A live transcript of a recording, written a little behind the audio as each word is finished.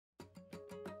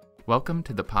Welcome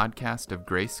to the podcast of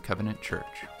Grace Covenant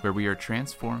Church, where we are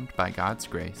transformed by God's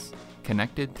grace,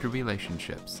 connected through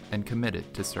relationships, and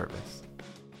committed to service.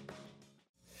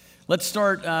 Let's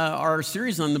start our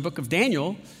series on the book of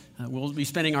Daniel. We'll be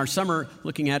spending our summer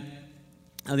looking at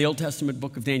the Old Testament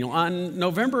book of Daniel. On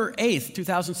November 8th,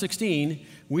 2016,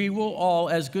 we will all,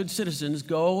 as good citizens,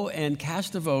 go and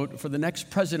cast a vote for the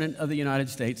next president of the United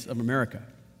States of America.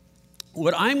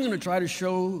 What I'm going to try to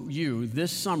show you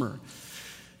this summer,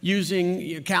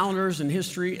 using calendars and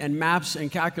history and maps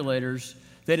and calculators,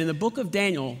 that in the book of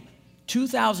Daniel,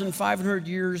 2,500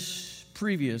 years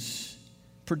previous,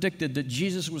 predicted that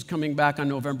Jesus was coming back on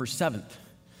November 7th,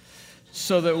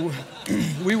 so that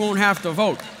we won't have to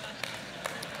vote.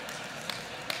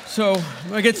 So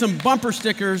I get some bumper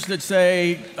stickers that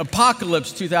say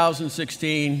Apocalypse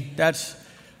 2016,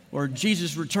 or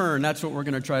Jesus return. That's what we're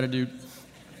going to try to do.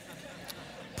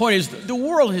 Point is, the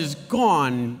world has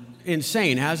gone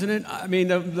insane, hasn't it? I mean,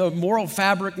 the moral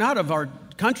fabric, not of our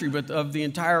country, but of the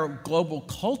entire global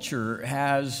culture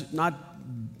has not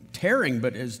tearing,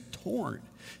 but is torn.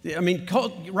 I mean,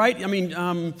 right? I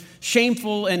mean,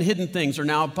 shameful and hidden things are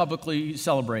now publicly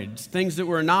celebrated. Things that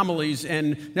were anomalies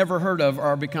and never heard of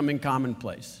are becoming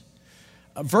commonplace.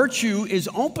 Virtue is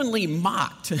openly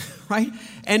mocked, right?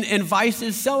 And vice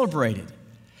is celebrated.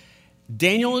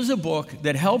 Daniel is a book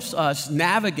that helps us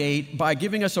navigate by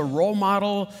giving us a role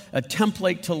model, a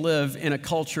template to live in a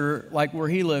culture like where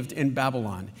he lived in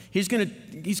Babylon. He's going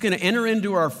to enter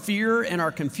into our fear and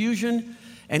our confusion,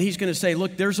 and he's going to say,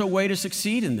 look, there's a way to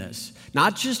succeed in this.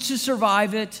 Not just to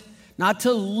survive it, not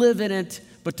to live in it,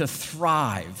 but to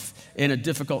thrive in a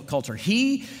difficult culture.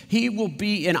 He will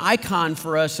be an icon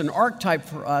for us, an archetype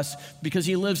for us, because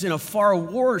he lives in a far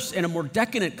worse and a more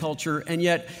decadent culture, and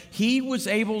yet he was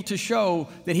able to show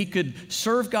that he could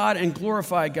serve God and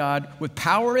glorify God with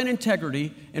power and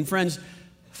integrity. And friends,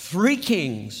 3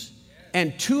 kings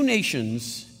and 2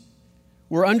 nations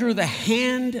were under the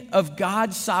hand of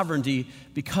God's sovereignty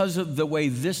because of the way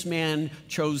this man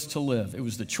chose to live. It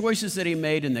was the choices that he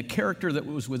made and the character that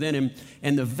was within him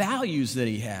and the values that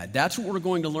he had. That's what we're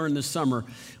going to learn this summer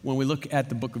when we look at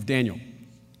the book of Daniel.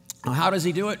 Now, how does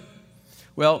he do it?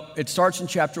 Well, it starts in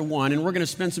chapter 1, and we're going to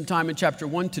spend some time in chapter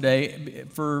 1 today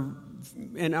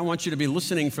and I want you to be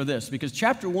listening for this, because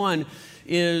chapter 1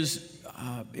 is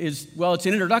it's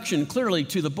an introduction clearly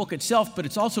to the book itself, but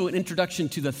it's also an introduction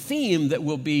to the theme that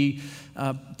will be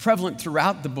prevalent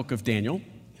throughout the book of Daniel.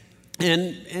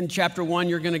 And in chapter 1,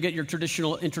 you're going to get your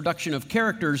traditional introduction of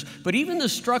characters, but even the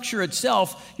structure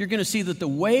itself, you're going to see that the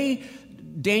way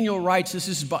Daniel writes, this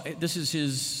is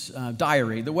his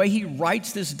diary. The way he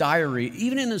writes this diary,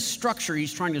 even in his structure,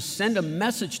 he's trying to send a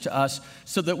message to us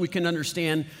so that we can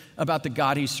understand about the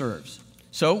God he serves.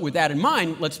 So with that in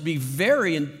mind, let's be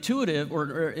very intuitive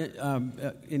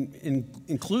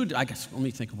include, I guess, let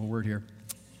me think of a word here.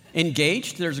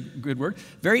 Engaged, there's a good word.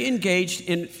 Very engaged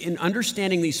in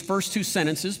understanding these first 2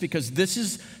 sentences, because this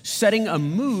is setting a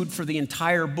mood for the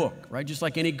entire book, right? Just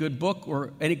like any good book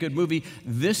or any good movie,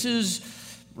 this is,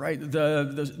 right,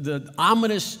 the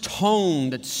ominous tone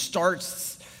that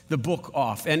starts the book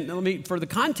off. And for the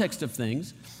context of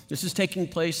things, this is taking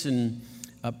place in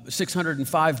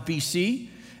 605 BC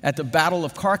at the Battle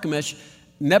of Carchemish.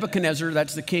 Nebuchadnezzar,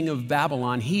 that's the king of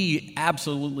Babylon, he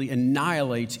absolutely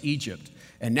annihilates Egypt.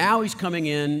 And now he's coming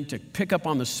in to pick up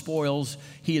on the spoils.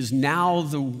 He is now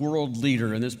the world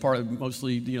leader in this part of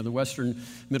mostly, the Western,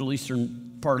 Middle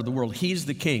Eastern part of the world. He's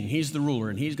the king, he's the ruler,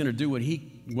 and he's going to do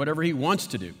whatever he wants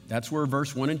to do. That's where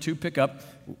verse 1 and 2 pick up.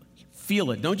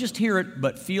 Feel it. Don't just hear it,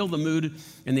 but feel the mood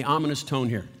and the ominous tone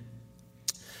here.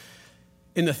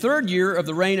 In the 3rd year of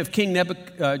the reign of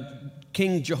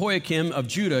King Jehoiakim of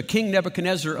Judah, King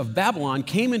Nebuchadnezzar of Babylon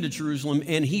came into Jerusalem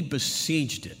and he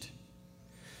besieged it.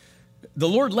 The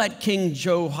Lord let King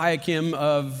Jehoiakim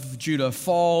of Judah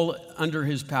fall under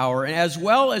his power, as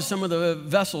well as some of the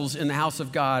vessels in the house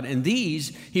of God. And these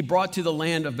he brought to the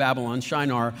land of Babylon,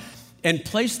 Shinar, and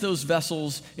placed those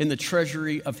vessels in the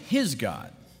treasury of his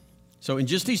God. So in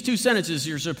just these 2 sentences,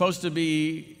 you're supposed to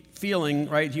be feeling,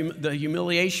 right, the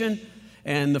humiliation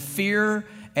and the fear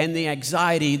and the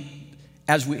anxiety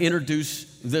as we introduce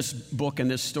this book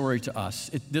and this story to us.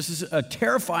 This is a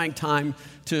terrifying time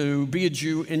to be a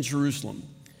Jew in Jerusalem,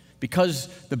 because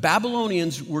the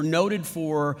Babylonians were noted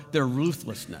for their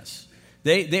ruthlessness.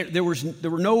 There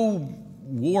were no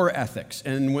war ethics,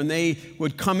 and when they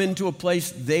would come into a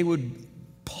place, they would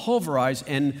pulverize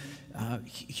and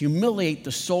humiliate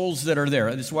the souls that are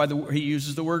there. That's why he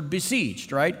uses the word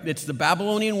besieged, right? It's the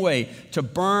Babylonian way to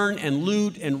burn and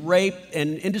loot and rape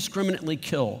and indiscriminately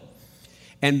kill.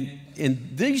 And in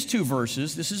these two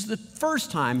verses, this is the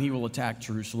first time he will attack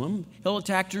Jerusalem. He'll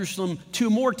attack Jerusalem 2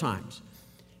 more times.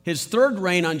 His third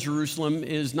reign on Jerusalem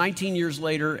is 19 years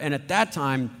later, and at that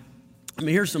time,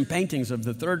 here's some paintings of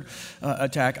the third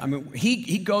attack.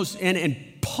 He goes in and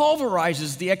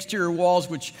pulverizes the exterior walls,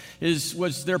 which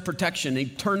was their protection. They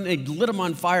lit them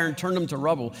on fire and turned them to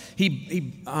rubble.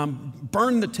 He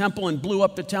burned the temple and blew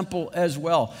up the temple as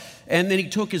well. And then he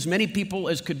took as many people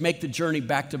as could make the journey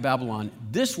back to Babylon.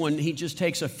 This one, he just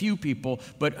takes a few people,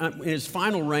 but in his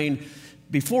final reign,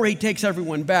 before he takes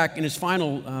everyone back, in his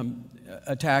final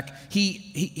attack,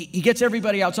 he gets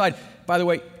everybody outside. By the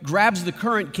way, grabs the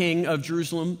current king of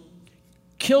Jerusalem,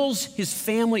 kills his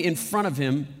family in front of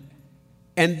him,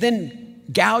 and then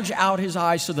gouge out his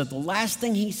eyes so that the last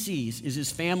thing he sees is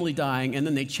his family dying, and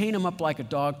then they chain him up like a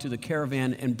dog to the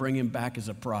caravan and bring him back as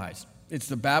a prize. It's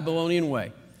the Babylonian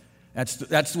way.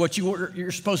 That's what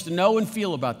you're supposed to know and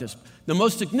feel about this. The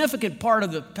most significant part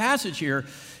of the passage here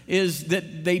is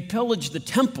that they pillaged the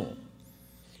temple,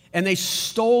 and they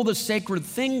stole the sacred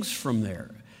things from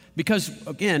there. Because,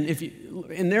 again,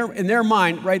 in their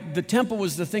mind, right, the temple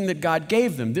was the thing that God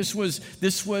gave them. This was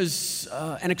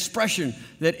an expression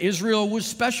that Israel was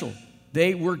special.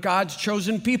 They were God's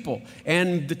chosen people.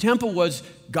 And the temple was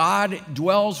God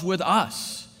dwells with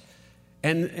us.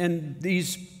 And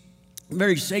these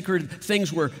very sacred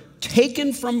things were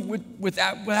taken from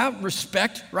without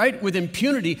respect, right? With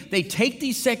impunity. They take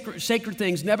these sacred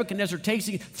things. Nebuchadnezzar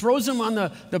throws them on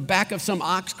the back of some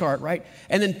ox cart, right?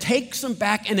 And then takes them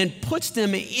back and then puts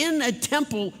them in a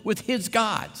temple with his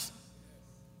gods.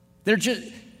 They're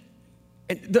just,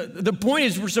 the point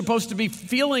is we're supposed to be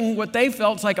feeling what they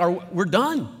felt. It's like we're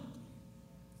done.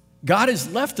 God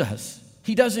has left us.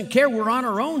 He doesn't care. We're on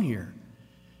our own here.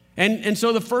 And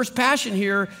so the first passion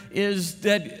here is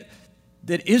that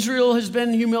Israel has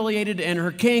been humiliated and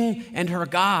her king and her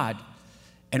God.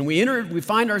 And we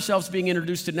find ourselves being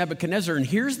introduced to Nebuchadnezzar. And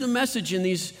here's the message in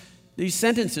these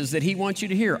sentences that he wants you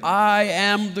to hear. I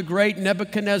am the great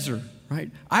Nebuchadnezzar, right?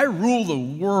 I rule the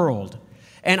world.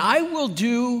 And I will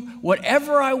do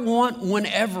whatever I want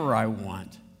whenever I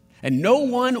want. And no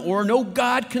one or no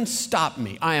God can stop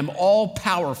me. I am all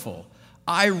powerful.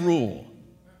 I rule.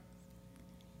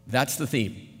 That's the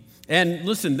theme. And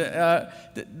listen, the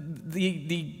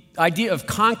idea of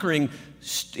conquering,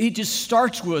 he just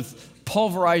starts with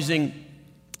pulverizing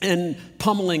and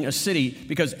pummeling a city,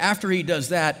 because after he does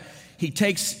that, he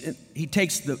takes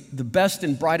the best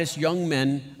and brightest young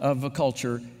men of a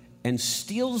culture and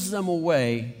steals them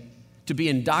away to be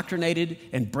indoctrinated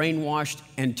and brainwashed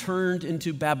and turned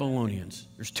into Babylonians.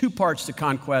 There's 2 parts to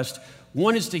conquest.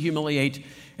 One is to humiliate,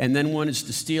 and then one is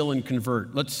to steal and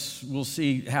convert. We'll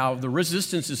see how the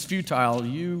resistance is futile.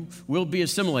 You will be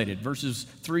assimilated. Verses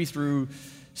 3 through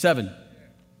 7.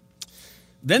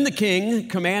 Then the king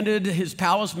commanded his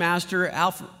palace master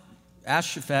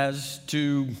Ashpenaz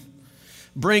to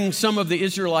bring some of the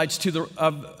Israelites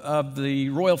of the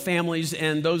royal families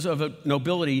and those of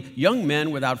nobility, young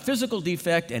men without physical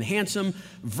defect and handsome,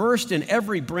 versed in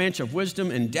every branch of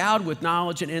wisdom, endowed with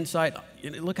knowledge and insight.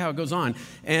 Look how it goes on.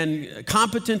 And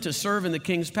competent to serve in the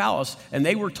king's palace. And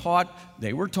they were taught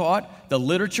the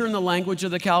literature and the language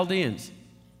of the Chaldeans.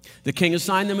 The king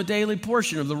assigned them a daily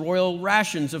portion of the royal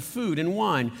rations of food and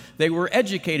wine. They were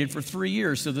educated for 3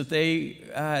 years so that they,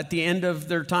 at the end of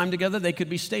their time together, they could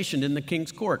be stationed in the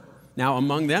king's court. Now,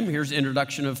 among them, here's the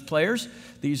introduction of players.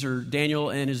 These are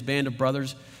Daniel and his band of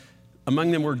brothers.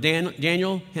 Among them were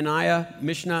Daniel, Hananiah,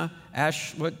 Mishnah,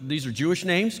 these are Jewish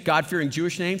names, God-fearing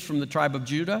Jewish names from the tribe of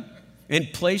Judah,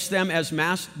 and placed them as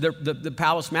the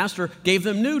palace master gave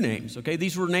them new names. Okay,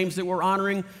 these were names that were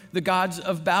honoring the gods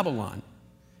of Babylon.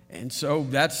 And so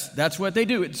that's what they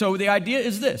do. So the idea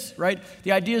is this, right?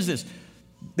 The idea is this.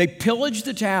 They pillage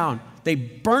the town. They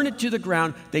burn it to the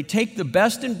ground. They take the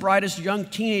best and brightest young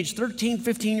teenage 13,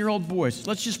 15-year-old boys.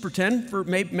 Let's just pretend for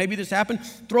maybe this happened.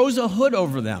 Throws a hood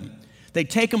over them. They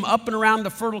take them up and around the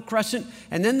Fertile Crescent,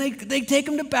 and then they take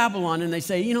them to Babylon, and they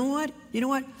say, you know what?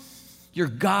 Your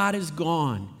God is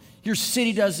gone. Your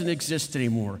city doesn't exist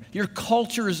anymore. Your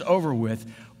culture is over with.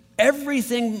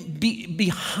 Everything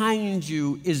behind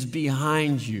you is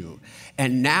behind you.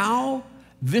 And now,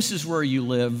 this is where you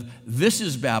live. This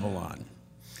is Babylon.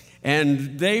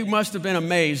 And they must have been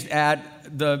amazed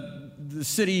at the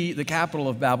city, the capital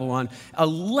of Babylon.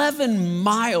 11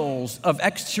 miles of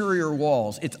exterior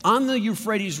walls. It's on the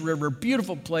Euphrates River,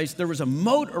 beautiful place. There was a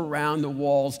moat around the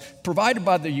walls provided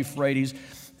by the Euphrates.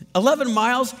 11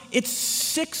 miles, it's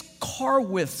 6 car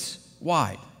widths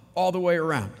wide all the way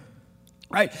around.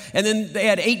 Right? And then they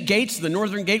had 8 gates. The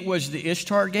northern gate was the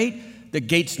Ishtar gate. The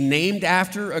gates named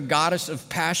after a goddess of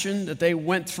passion that they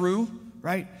went through,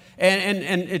 right? And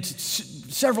it's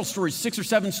several stories, 6 or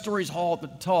 7 stories tall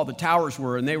the towers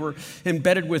were, and they were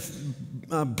embedded with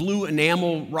blue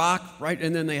enamel rock, right?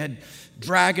 And then they had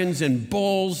dragons and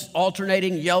bulls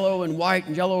alternating yellow and white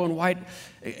and yellow and white.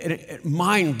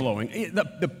 Mind-blowing.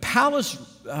 The palace,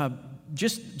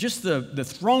 just the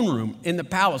throne room in the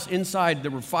palace, inside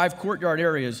there were 5 courtyard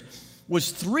areas,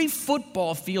 was 3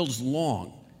 football fields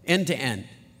long, end to end.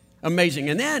 Amazing.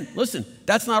 And then, listen,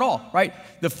 that's not all, right?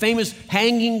 The famous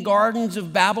Hanging Gardens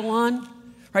of Babylon,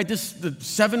 right? The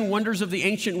 7 wonders of the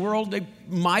ancient world, they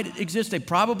might exist. They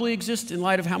probably exist in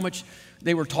light of how much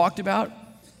they were talked about.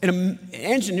 An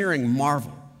engineering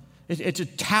marvel. It's a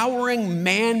towering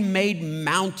man-made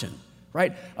mountain,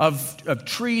 right, of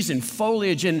trees and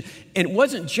foliage. And it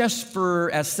wasn't just for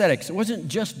aesthetics. It wasn't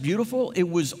just beautiful. It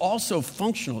was also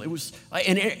functional. It was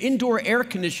an indoor air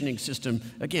conditioning system,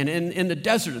 again, in the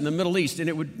desert in the Middle East, and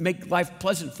it would make life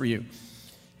pleasant for you.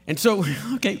 And so,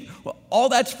 okay, well, all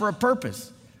that's for a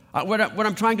purpose. What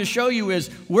I'm trying to show you is,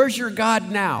 where's your God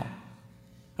now?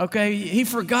 Okay, he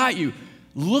forgot you.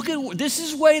 Look at, this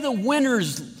is the way the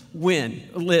winners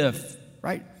live,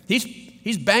 right?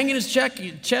 He's banging his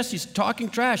chest, he's talking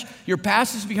trash. Your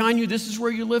past is behind you, this is where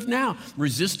you live now.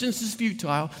 Resistance is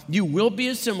futile, you will be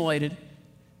assimilated.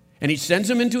 And he sends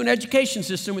them into an education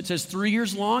system. It says 3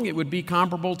 years long. It would be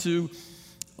comparable to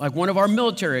like one of our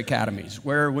military academies,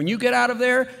 where when you get out of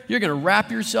there, you're going to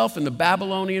wrap yourself in the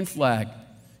Babylonian flag.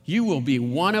 You will be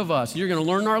one of us. You're going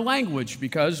to learn our language,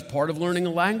 because part of learning a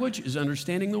language is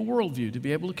understanding the worldview, to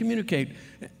be able to communicate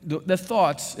the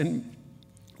thoughts and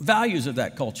values of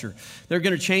that culture. They're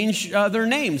going to change their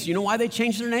names. You know why they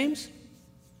change their names?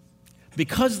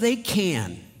 Because they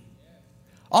can.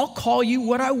 I'll call you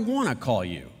what I want to call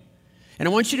you. And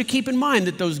I want you to keep in mind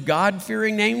that those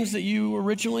God-fearing names that you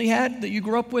originally had, that you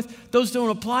grew up with, those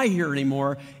don't apply here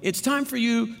anymore. It's time for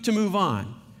you to move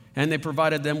on. And they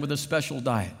provided them with a special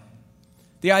diet.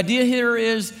 The idea here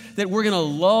is that we're going to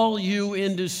lull you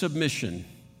into submission.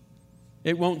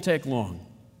 It won't take long.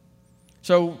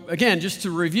 So again, just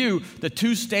to review, the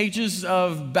 2 stages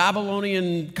of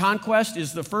Babylonian conquest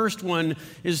is, the first one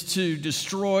is to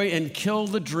destroy and kill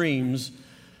the dreams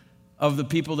of the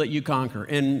people that you conquer.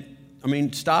 And I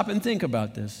mean, stop and think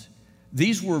about this.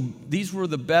 These were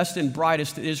the best and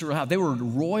brightest that Israel had. They were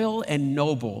royal and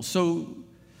noble. So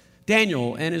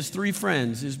Daniel and his 3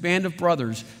 friends, his band of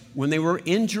brothers, when they were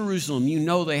in Jerusalem, you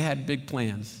know they had big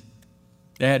plans.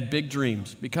 They had big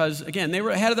dreams because, again, they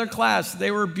were ahead of their class. They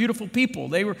were beautiful people.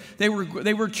 They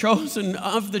were chosen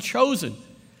of the chosen.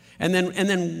 And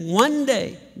then one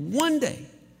day,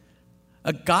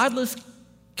 a godless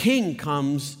king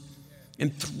comes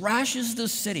and thrashes the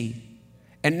city.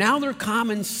 And now they're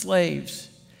common slaves.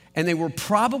 And they were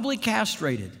probably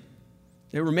castrated.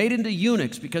 They were made into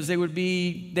eunuchs because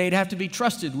they'd have to be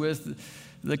trusted with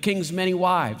the king's many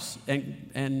wives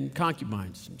and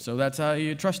concubines. So that's how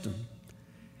you trust them.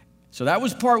 So that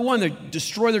was part 1, they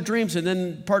destroy their dreams. And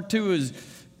then part 2 is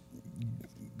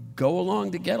go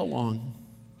along to get along.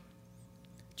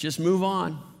 Just move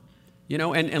on. You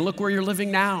know, and look where you're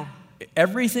living now.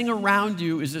 Everything around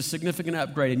you is a significant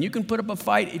upgrade. And you can put up a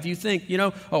fight if you think, I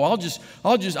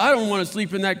don't want to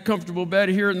sleep in that comfortable bed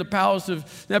here in the palace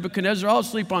of Nebuchadnezzar. I'll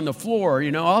sleep on the floor,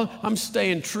 I'm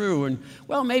staying true. And,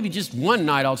 well, maybe just one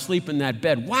night I'll sleep in that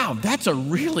bed. Wow, that's a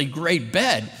really great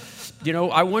bed.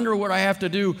 I wonder what I have to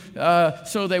do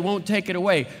so they won't take it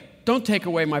away. Don't take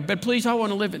away my bed. Please, I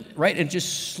want to live it, right? And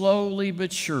just slowly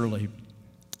but surely.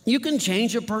 You can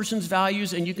change a person's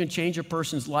values and you can change a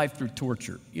person's life through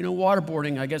torture.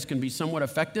 Waterboarding, I guess, can be somewhat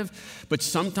effective, but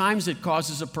sometimes it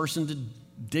causes a person to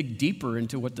dig deeper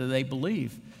into what they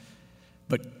believe.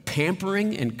 But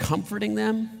pampering and comforting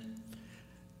them,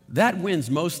 that wins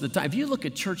most of the time. If you look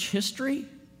at church history,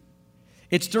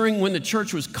 it's during when the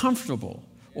church was comfortable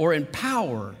or in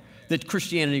power that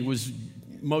Christianity was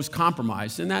most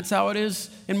compromised, and that's how it is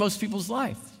in most people's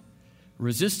life.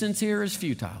 Resistance here is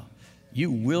futile. You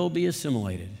will be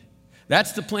assimilated.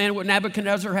 That's the plan what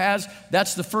Nebuchadnezzar has.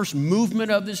 That's the first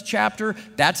movement of this chapter.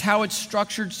 That's how it's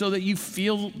structured so that you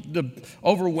feel the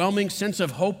overwhelming sense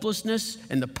of hopelessness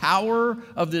and the power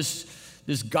of this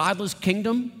godless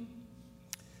kingdom.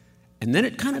 And then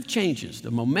it kind of changes.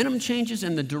 The momentum changes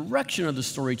and the direction of the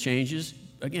story changes.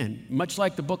 Again, much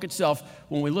like the book itself,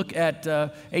 when we look at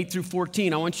 8 through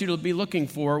 14, I want you to be looking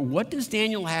for, what does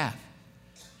Daniel have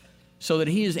so that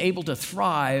he is able to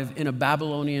thrive in a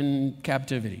Babylonian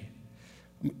captivity?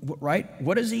 Right?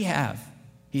 What does he have?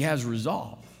 He has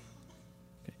resolve.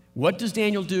 What does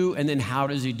Daniel do, and then how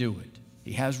does he do it?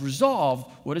 He has resolve.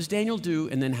 What does Daniel do,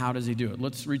 and then how does he do it?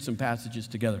 Let's read some passages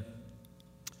together.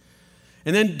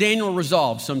 And then Daniel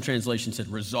resolved, some translations said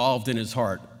resolved in his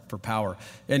heart for power.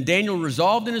 And Daniel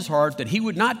resolved in his heart that he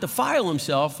would not defile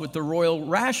himself with the royal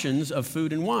rations of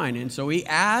food and wine. And so he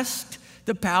asked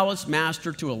the palace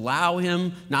master to allow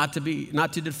him not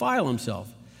to defile himself.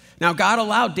 Now, God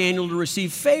allowed Daniel to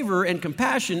receive favor and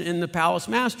compassion in the palace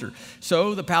master.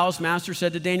 So the palace master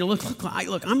said to Daniel,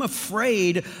 look, I'm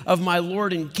afraid of my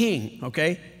Lord and King,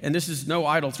 okay? And this is no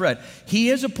idle threat. He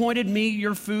has appointed me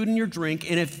your food and your drink,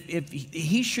 and if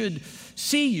he should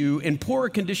see you in poorer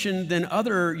condition than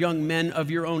other young men of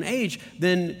your own age,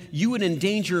 then you would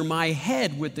endanger my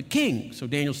head with the king. So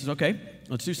Daniel says, okay,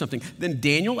 let's do something. Then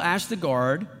Daniel asked the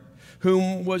guard,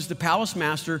 whom was the palace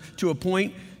master, to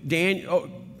appoint Daniel,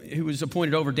 who was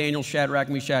appointed over Daniel, Shadrach,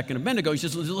 Meshach, and Abednego. He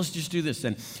says, let's just do this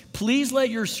then. Please let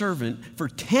your servant for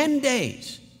 10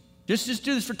 days, just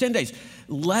do this for 10 days.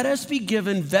 Let us be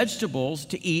given vegetables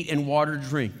to eat and water to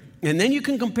drink. And then you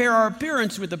can compare our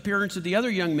appearance with the appearance of the other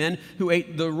young men who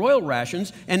ate the royal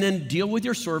rations, and then deal with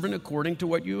your servant according to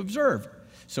what you observed.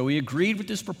 So he agreed with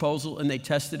this proposal, and they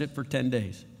tested it for 10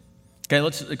 days. Okay,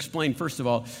 let's explain, first of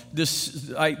all,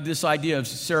 this idea of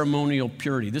ceremonial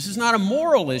purity. This is not a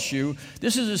moral issue.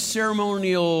 This is a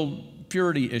ceremonial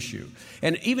purity issue.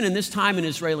 And even in this time in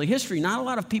Israeli history, not a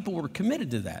lot of people were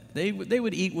committed to that. They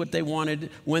would eat what they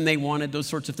wanted, when they wanted, those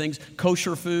sorts of things.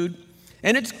 Kosher food.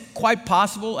 And it's quite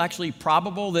possible, actually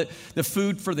probable, that the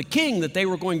food for the king that they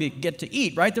were going to get to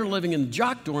eat, right? They're living in the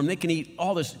jock dorm. They can eat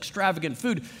all this extravagant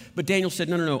food. But Daniel said,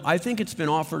 no. I think it's been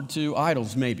offered to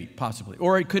idols, maybe, possibly.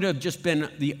 Or it could have just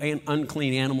been the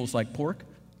unclean animals like pork.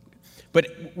 But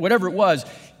whatever it was,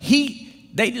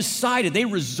 they decided, they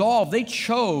resolved, they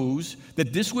chose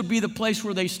that this would be the place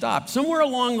where they stopped. Somewhere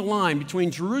along the line between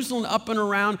Jerusalem up and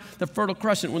around the Fertile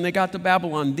Crescent, when they got to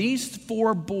Babylon, these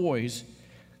 4 boys,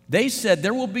 they said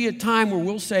there will be a time where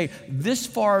we'll say, this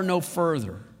far, no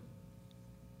further.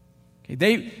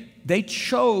 Okay, they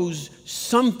chose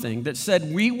something that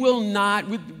said we will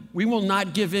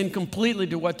not give in completely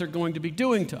to what they're going to be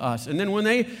doing to us. And then when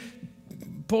they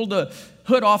pulled the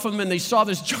hood off of them and they saw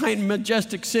this giant,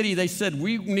 majestic city, they said,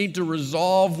 we need to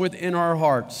resolve within our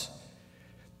hearts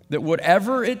that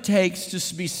whatever it takes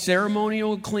to be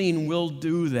ceremonial and clean, we'll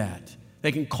do that.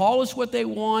 They can call us what they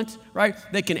want, right?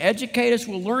 They can educate us.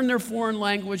 We'll learn their foreign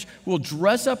language. We'll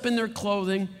dress up in their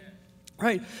clothing,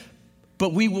 right?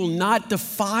 But we will not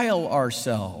defile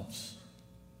ourselves.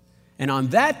 And on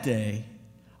that day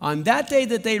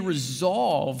that they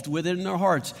resolved within their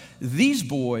hearts, these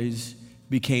boys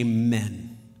became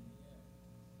men.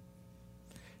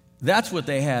 That's what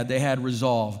they had. They had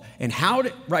resolve. And how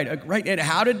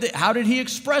did he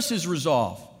express his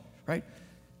resolve? Right?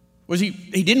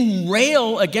 He didn't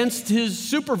rail against his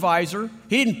supervisor.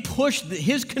 He didn't push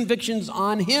his convictions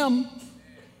on him,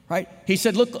 right? He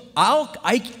said, look,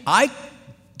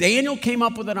 Daniel came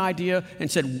up with an idea and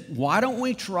said, why don't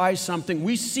we try something?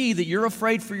 We see that you're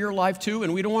afraid for your life too,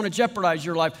 and we don't want to jeopardize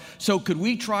your life. So could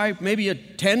we try maybe a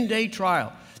 10-day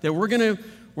trial that we're going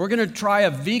to try a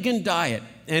vegan diet,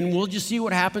 and we'll just see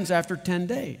what happens after 10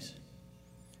 days.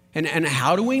 And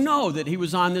how do we know that he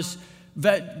was on this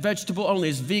vegetable only,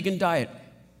 his vegan diet?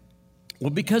 Well,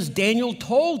 because Daniel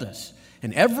told us.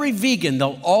 And every vegan,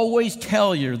 they'll always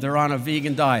tell you they're on a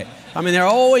vegan diet. I mean, they're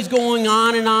always going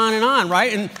on and on and on,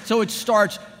 right? And so it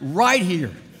starts right here.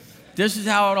 This is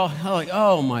how it all, like,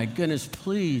 oh my goodness,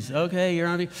 please, okay, you're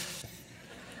on a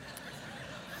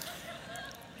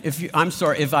vegan. I'm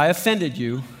sorry, if I offended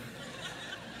you,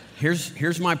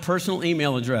 here's my personal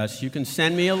email address. You can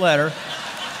send me a letter.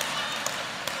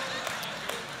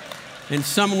 And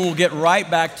someone will get right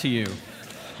back to you.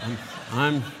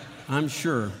 I'm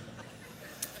sure.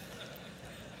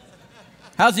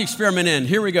 How's the experiment end?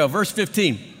 Here we go, verse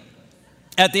 15.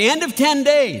 At the end of 10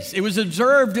 days, it was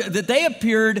observed that they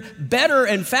appeared better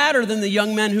and fatter than the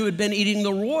young men who had been eating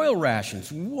the royal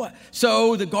rations. What?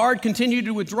 So the guard continued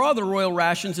to withdraw the royal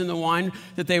rations and the wine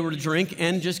that they were to drink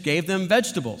and just gave them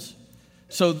vegetables.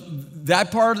 So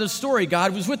that part of the story,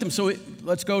 God was with them. So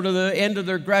let's go to the end of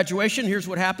their graduation. Here's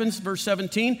what happens, verse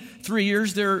 17. 3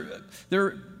 years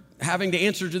they're having to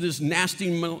answer to this nasty,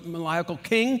 maniacal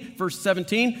king. Verse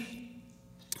 17.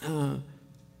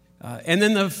 And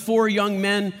then the 4 young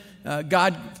men,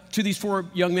 to these 4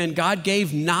 young men, God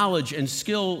gave knowledge and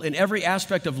skill in every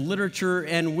aspect of literature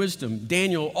and wisdom.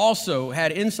 Daniel also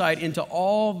had insight into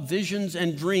all visions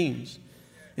and dreams.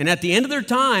 And at the end of their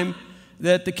time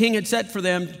that the king had set for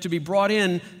them to be brought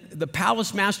in, the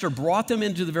palace master brought them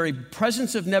into the very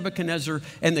presence of Nebuchadnezzar,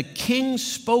 and the king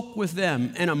spoke with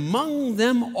them. And among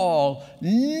them all,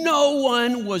 no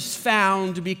one was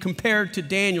found to be compared to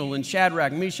Daniel and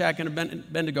Shadrach, Meshach, and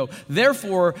Abednego.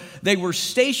 Therefore, they were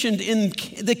stationed in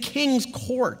the king's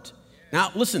court.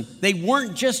 Now, listen, they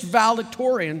weren't just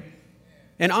valedictorian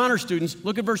and honor students.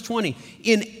 Look at verse 20.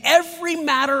 In every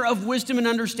matter of wisdom and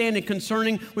understanding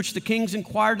concerning which the kings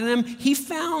inquired of them, he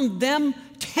found them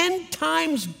 10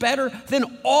 times better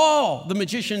than all the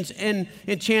magicians and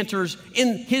enchanters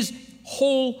in his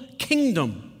whole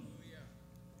kingdom.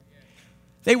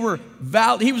 He was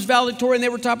valedictorian, they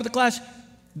were top of the class.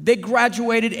 They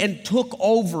graduated and took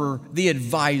over the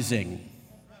advising.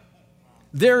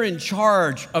 They're in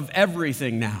charge of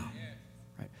everything now.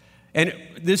 Right? And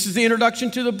this is the introduction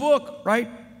to the book, right?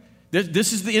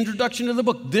 This is the introduction to the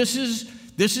book. This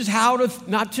is how to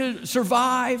not to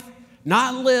survive,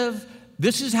 not live.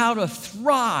 This is how to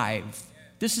thrive.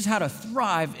 This is how to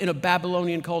thrive in a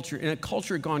Babylonian culture, in a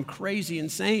culture gone crazy,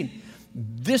 insane.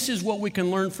 This is what we can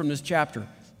learn from this chapter. Look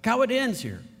how it ends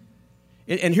here.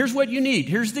 And here's what you need.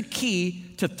 Here's the key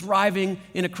to thriving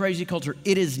in a crazy culture.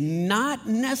 It is not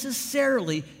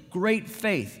necessarily great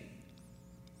faith.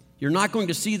 You're not going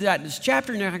to see that in this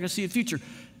chapter. You're not going to see it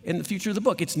in the future of the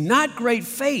book. It's not great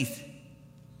faith.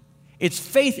 It's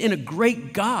faith in a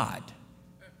great God.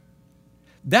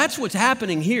 That's what's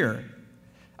happening here.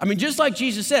 I mean, just like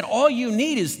Jesus said, all you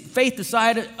need is faith the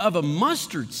size of a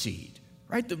mustard seed,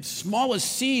 right? The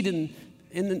smallest seed in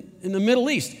the Middle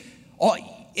East.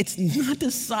 It's not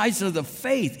the size of the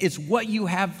faith. It's what you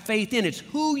have faith in. It's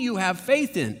who you have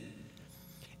faith in.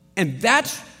 And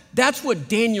that's what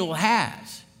Daniel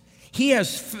has. He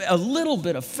has a little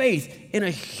bit of faith in a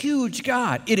huge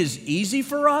God. It is easy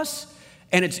for us,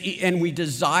 and we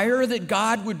desire that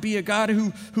God would be a God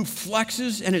who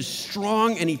flexes and is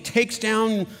strong, and he takes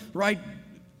down, right,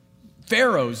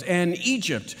 pharaohs and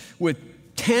Egypt with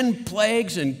 10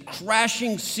 plagues and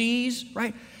crashing seas,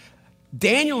 right?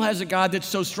 Daniel has a God that's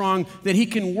so strong that he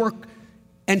can work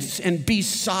and be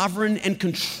sovereign and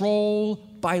control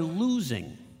by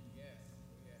losing,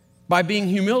 by being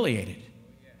humiliated,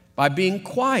 by being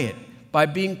quiet, by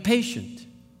being patient.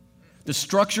 The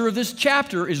structure of this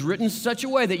chapter is written in such a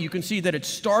way that you can see that it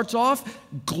starts off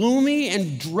gloomy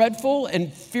and dreadful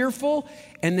and fearful,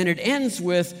 and then it ends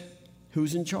with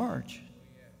who's in charge.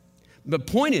 The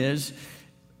point is,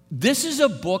 this is a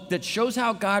book that shows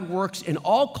how God works in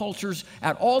all cultures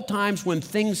at all times when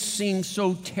things seem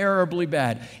so terribly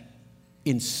bad.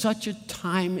 In such a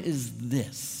time as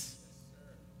this.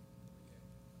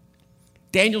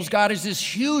 Daniel's God is this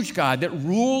huge God that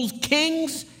rules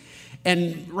kings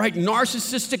and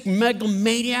narcissistic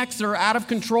megalomaniacs that are out of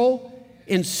control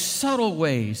in subtle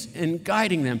ways and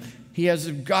guiding them. He has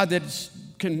a God that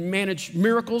can manage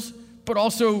miracles, but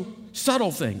also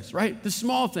subtle things, right? The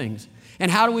small things. And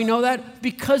how do we know that?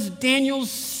 Because Daniel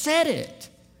said it.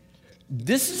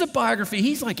 This is a biography.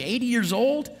 He's like 80 years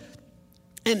old,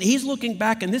 and he's looking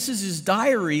back, and this is his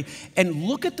diary, and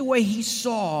look at the way he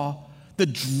saw the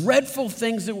dreadful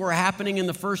things that were happening in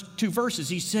the first 2 verses.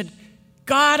 He said,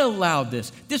 God allowed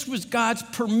this. This was God's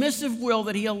permissive will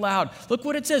that he allowed. Look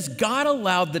what it says. God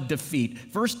allowed the defeat.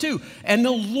 Verse 2, and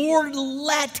the Lord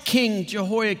let King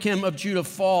Jehoiakim of Judah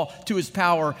fall to his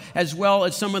power, as well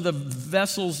as some of the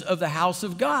vessels of the house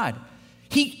of God.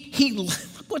 Look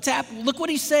what's happening. Look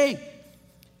what he's saying.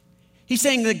 He's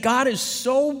saying that God is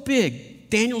so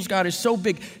big, Daniel's God is so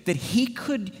big, that he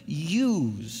could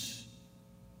use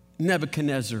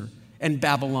Nebuchadnezzar and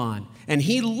Babylon. And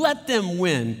he let them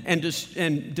win and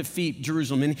defeat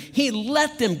Jerusalem. And he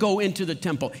let them go into the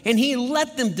temple. And he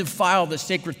let them defile the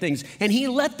sacred things. And he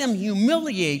let them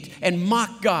humiliate and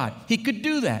mock God. He could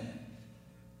do that.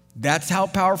 That's how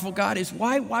powerful God is.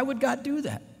 Why would God do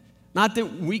that? Not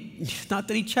that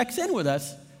he checks in with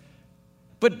us.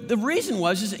 But the reason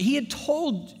was that he had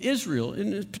told Israel,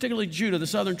 and particularly Judah, the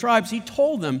southern tribes, he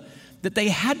told them that they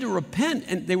had to repent,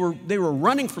 and they were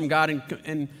running from God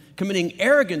and committing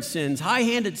arrogant sins,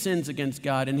 high-handed sins against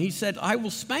God. And he said, I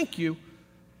will spank you.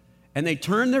 And they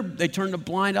turned a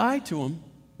blind eye to him,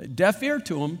 a deaf ear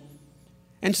to him.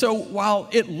 And so while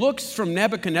it looks from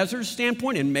Nebuchadnezzar's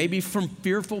standpoint, and maybe from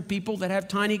fearful people that have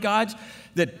tiny gods,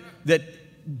 that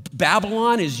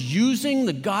Babylon is using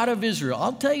the God of Israel,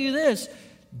 I'll tell you this,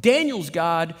 Daniel's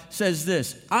God says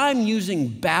this, I'm using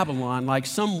Babylon like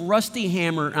some rusty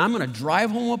hammer, and I'm going to drive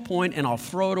home a point, and I'll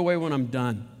throw it away when I'm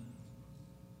done.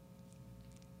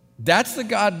 That's the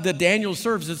God that Daniel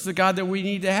serves. It's the God that we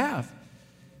need to have.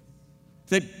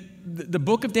 The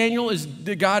book of Daniel is,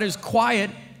 the God is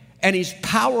quiet, and he's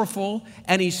powerful,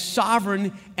 and he's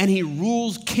sovereign, and he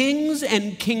rules kings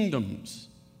and kingdoms.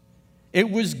 It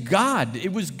was God.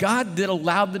 It was God that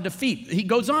allowed the defeat. He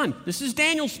goes on. This is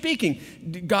Daniel speaking.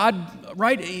 God,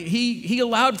 right, he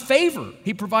allowed favor.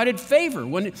 He provided favor.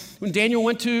 When Daniel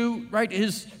went to, right,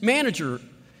 his manager,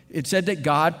 it said that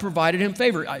God provided him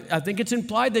favor. I think it's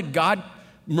implied that God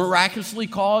miraculously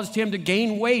caused him to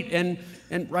gain weight and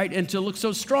to look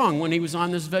so strong when he was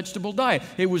on this vegetable diet.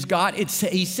 It was God.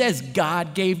 He says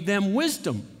God gave them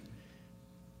wisdom.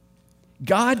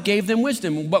 God gave them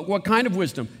wisdom. But what kind of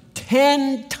wisdom?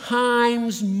 10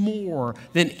 times more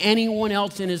than anyone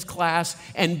else in his class,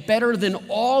 and better than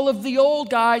all of the old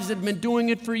guys that have been doing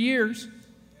it for years.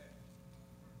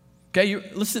 Okay,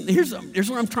 listen, here's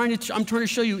what I'm trying to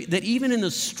show you, that even in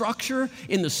the structure,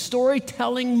 in the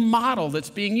storytelling model that's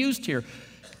being used here,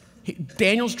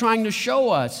 Daniel's trying to show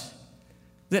us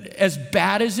that as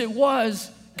bad as it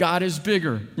was, God is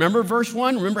bigger. Remember verse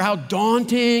 1? Remember how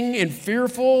daunting and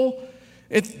fearful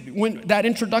when that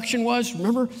introduction was?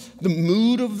 Remember the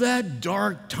mood of that,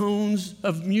 dark tones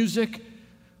of music?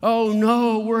 Oh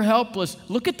no, we're helpless.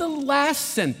 Look at the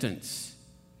last sentence.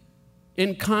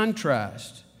 In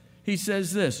contrast, he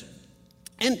says this,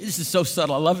 and this is so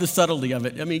subtle. I love the subtlety of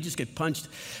it. I mean, you just get punched.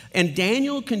 And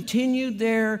Daniel continued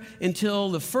there until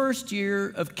the first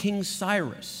year of King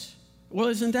Cyrus. Well,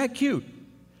 isn't that cute?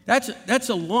 That's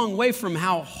a long way from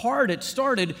how hard it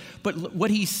started. But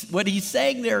what he's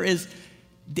saying there is,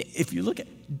 if you look at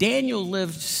Daniel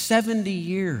lived 70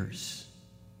 years,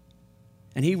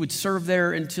 and he would serve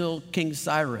there until King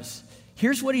Cyrus.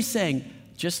 Here's what he's saying: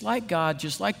 just like God,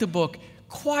 just like the book,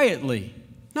 quietly,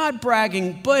 not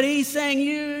bragging, but he's saying,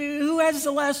 who has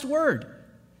the last word?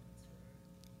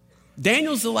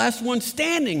 Daniel's the last one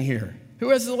standing here.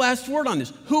 Who has the last word on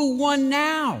this? Who won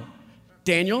now?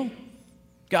 Daniel,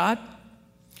 God,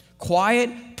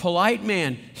 quiet, polite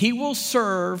man. He will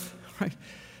serve,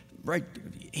 right?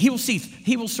 He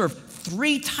will serve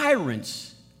 3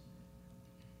 tyrants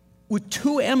with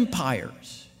 2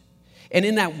 empires. And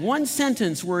in that one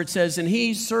sentence where it says, and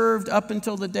he served up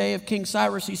until the day of King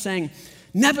Cyrus, he's saying,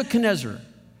 Nebuchadnezzar.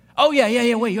 Oh,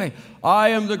 yeah, wait. I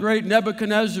am the great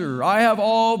Nebuchadnezzar. I have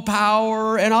all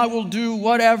power, and I will do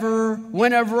whatever,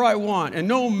 whenever I want, and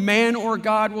no man or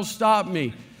God will stop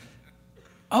me.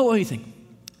 Oh, what do you think?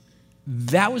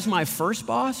 That was my first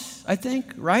boss, I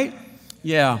think, right?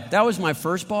 Yeah, that was my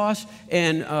first boss,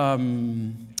 and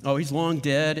he's long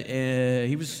dead.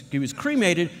 He was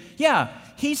cremated. Yeah,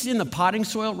 he's in the potting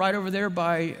soil right over there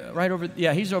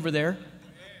Yeah, he's over there.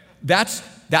 That's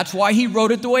why he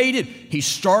wrote it the way he did. He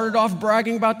started off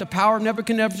bragging about the power of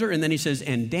Nebuchadnezzar, and then he says,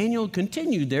 and Daniel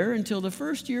continued there until the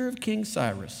first year of King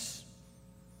Cyrus.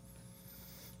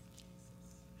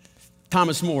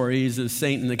 Thomas More, he's a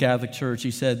saint in the Catholic Church,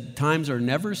 he said, times are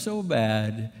never so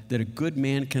bad that a good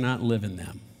man cannot live in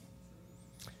them.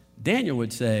 Daniel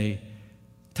would say,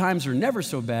 times are never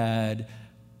so bad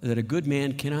that a good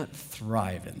man cannot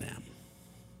thrive in them.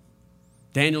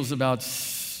 Daniel's about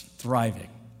thriving.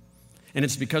 And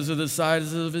it's because of the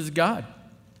size of his God.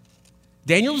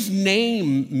 Daniel's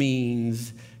name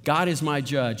means God is my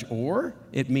judge, or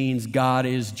it means God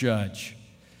is judge.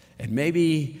 And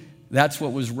maybe that's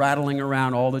what was rattling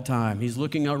around all the time. He's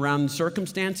looking around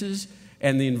circumstances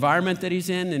and the environment that he's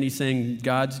in, and he's saying,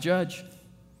 God's judge.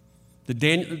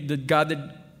 The God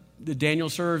that Daniel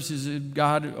serves is a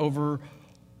God over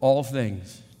all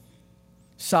things.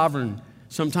 Sovereign,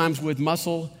 sometimes with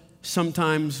muscle,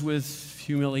 sometimes with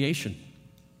humiliation.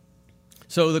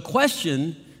 So the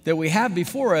question that we have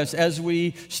before us as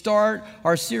we start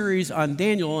our series on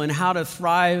Daniel and how to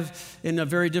thrive in a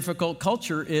very difficult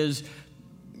culture is,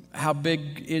 how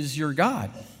big is your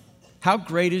God? How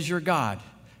great is your God?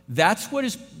 That's what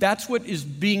is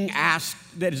being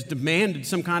asked, that is demanded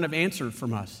some kind of answer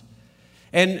from us.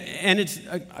 And it's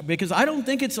because I don't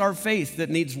think it's our faith that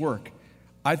needs work.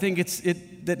 I think it's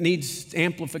that needs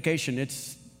amplification.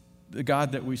 It's the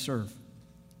God that we serve.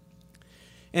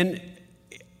 And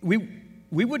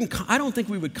I don't think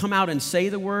we would come out and say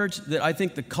the words that I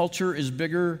think the culture is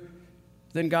bigger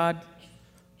than God.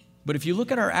 But if you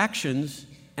look at our actions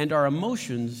and our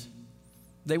emotions,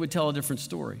 they would tell a different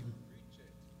story.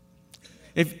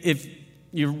 If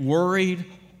you're worried,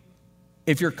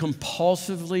 if you're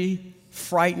compulsively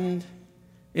frightened,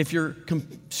 if you're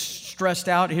stressed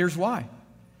out, here's why.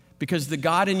 Because the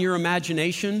God in your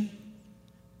imagination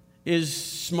is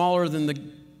smaller than the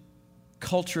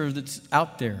culture that's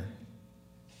out there.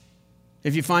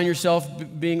 If you find yourself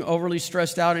being overly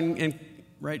stressed out and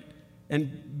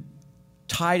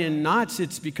tied in knots,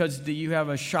 it's because you have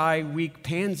a shy, weak,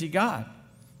 pansy God.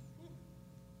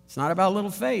 It's not about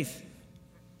little faith.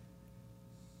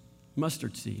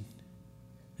 mustard seed.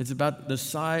 It's about the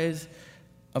size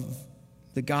of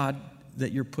the God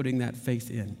that you're putting that faith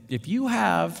in. If you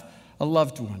have a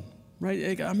loved one,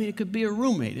 right? I mean, it could be a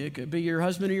roommate. It could be your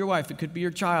husband or your wife. It could be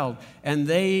your child. And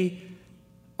they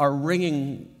are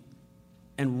wringing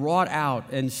and wrought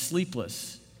out and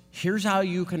sleepless. Here's how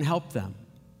you can help them.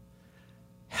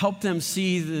 Help them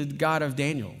see the God of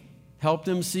Daniel. Help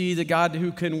them see the God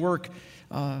who can work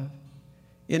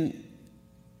in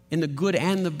the good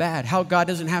and the bad. How God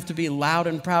doesn't have to be loud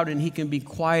and proud, and he can be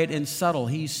quiet and subtle.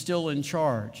 He's still in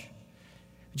charge.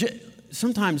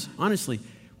 Sometimes, honestly,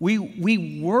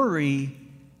 we worry,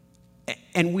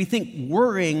 and we think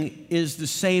worrying is the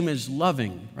same as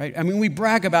loving, right? I mean, we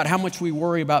brag about how much we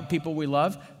worry about people we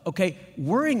love. Okay,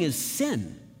 worrying is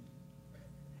sin.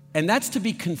 And that's to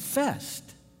be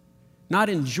confessed, not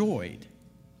enjoyed.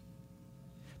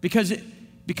 Because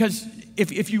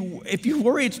if you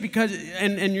worry, it's because,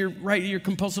 and you're right, you're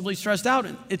compulsively stressed out,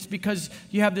 it's because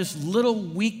you have this little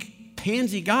weak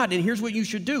pansy God. And here's what you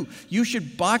should do. You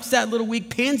should box that little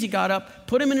weak pansy God up,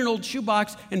 put him in an old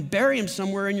shoebox, and bury him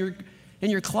somewhere in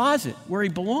your closet where he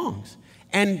belongs.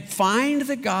 And find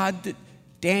the God that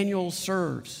Daniel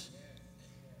serves.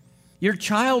 Your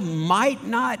child might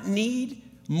not need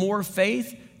more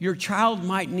faith. Your child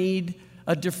might need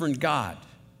a different God.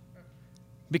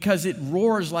 Because it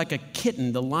roars like a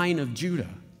kitten, the Lion of Judah.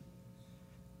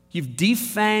 You've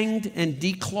defanged and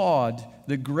declawed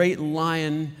the great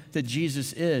lion that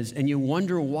Jesus is, and you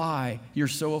wonder why you're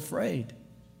so afraid.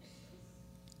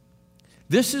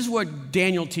 This is what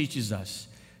Daniel teaches us,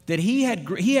 that he had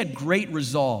great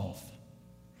resolve.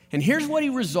 And here's what he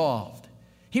resolved.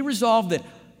 He resolved that,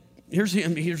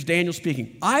 here's Daniel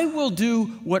speaking, I will do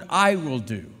what I will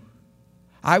do.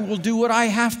 I will do what I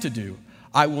have to do.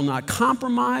 I will not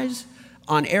compromise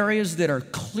on areas that are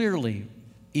clearly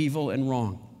evil and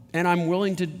wrong. And I'm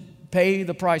willing to pay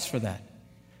the price for that.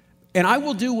 And I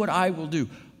will do what I will do.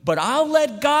 But I'll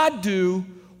let God do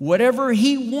whatever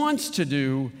he wants to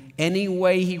do any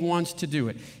way he wants to do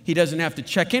it. He doesn't have to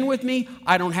check in with me.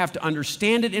 I don't have to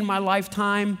understand it in my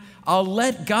lifetime. I'll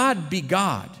let God be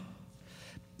God.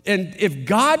 And if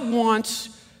God wants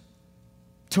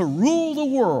to rule the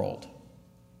world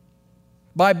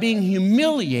by being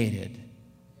humiliated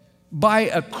by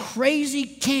a crazy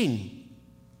king,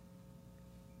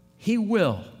 he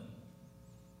will.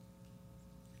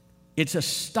 It's a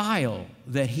style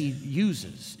that he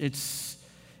uses.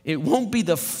 It won't be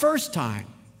the first time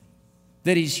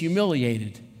that he's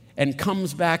humiliated and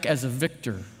comes back as a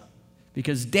victor,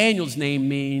 because Daniel's name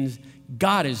means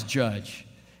God is judge.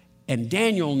 And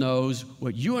Daniel knows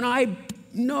what you and I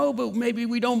know, but maybe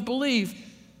we don't believe,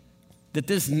 that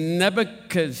this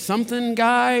Nebuchadnezzar something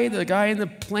guy, the guy in the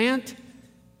plant,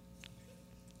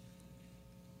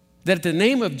 that at the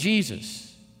name of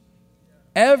Jesus,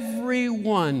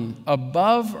 everyone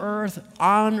above earth,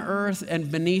 on earth,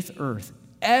 and beneath earth,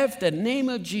 at the name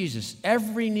of Jesus,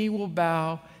 every knee will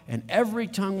bow and every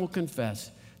tongue will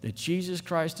confess that Jesus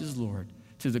Christ is Lord,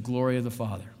 to the glory of the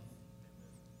Father.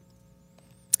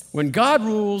 When God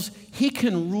rules, he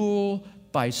can rule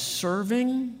by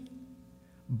serving,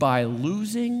 by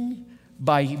losing,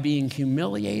 by being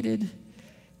humiliated,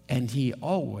 and he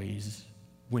always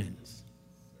wins.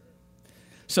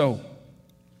 So,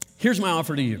 here's my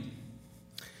offer to you.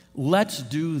 Let's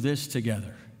do this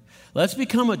together. Let's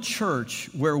become a church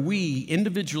where we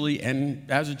individually and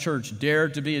as a church dare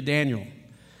to be a Daniel.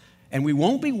 And we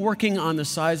won't be working on the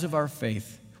size of our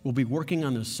faith. We'll be working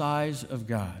on the size of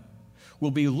God.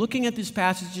 We'll be looking at these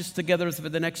passages together for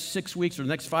the next 6 weeks or the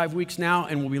next 5 weeks now,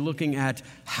 and we'll be looking at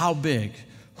how big,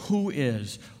 who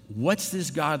is, what's this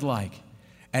God like?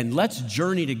 And let's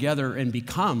journey together and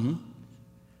become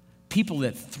people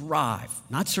that thrive,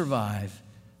 not survive,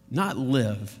 not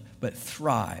live, but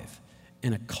thrive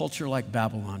in a culture like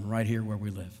Babylon right here where we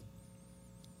live.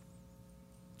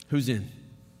 Who's in?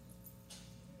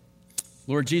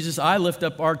 Lord Jesus, I lift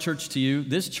up our church to you,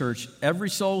 this church, every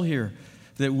soul here,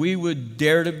 that we would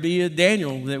dare to be a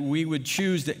Daniel, that we would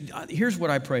choose. Here's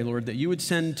what I pray, Lord, that you would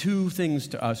send two things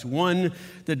to us. One,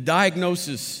 this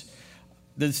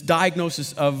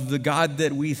diagnosis of the God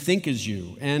that we think is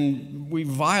you. And we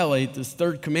violate this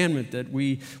third commandment that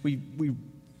we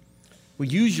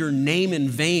use your name in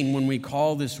vain when we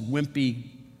call this wimpy,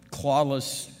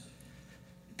 clawless,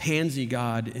 pansy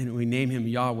God, and we name him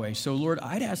Yahweh. So, Lord,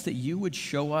 I'd ask that you would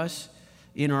show us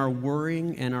in our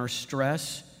worrying and our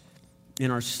stress, in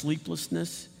our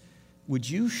sleeplessness, would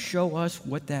you show us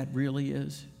what that really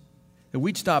is? That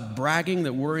we'd stop bragging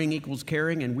that worrying equals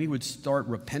caring, and we would start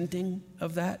repenting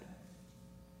of that.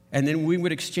 And then we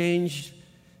would exchange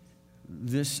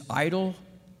this idol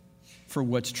for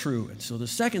what's true. And so the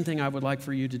second thing I would like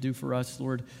for you to do for us,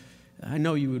 Lord, I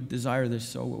know you would desire this,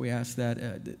 so we ask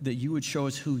that you would show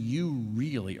us who you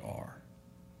really are.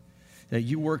 That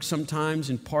you work sometimes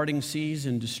in parting seas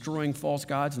and destroying false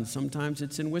gods, and sometimes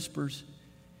it's in whispers.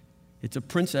 It's a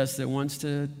princess that wants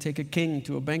to take a king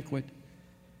to a banquet.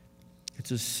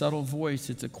 It's a subtle voice.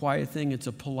 It's a quiet thing. It's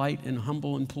a polite and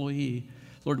humble employee.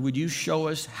 Lord, would you show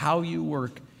us how you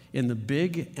work in the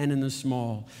big and in the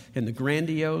small, in the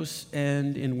grandiose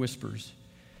and in whispers,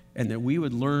 and that we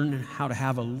would learn how to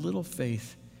have a little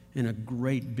faith in a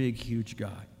great, big, huge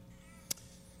God.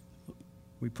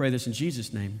 We pray this in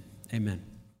Jesus' name. Amen.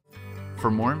 For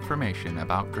more information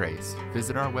about Grace,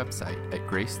 visit our website at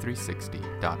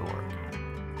grace360.org.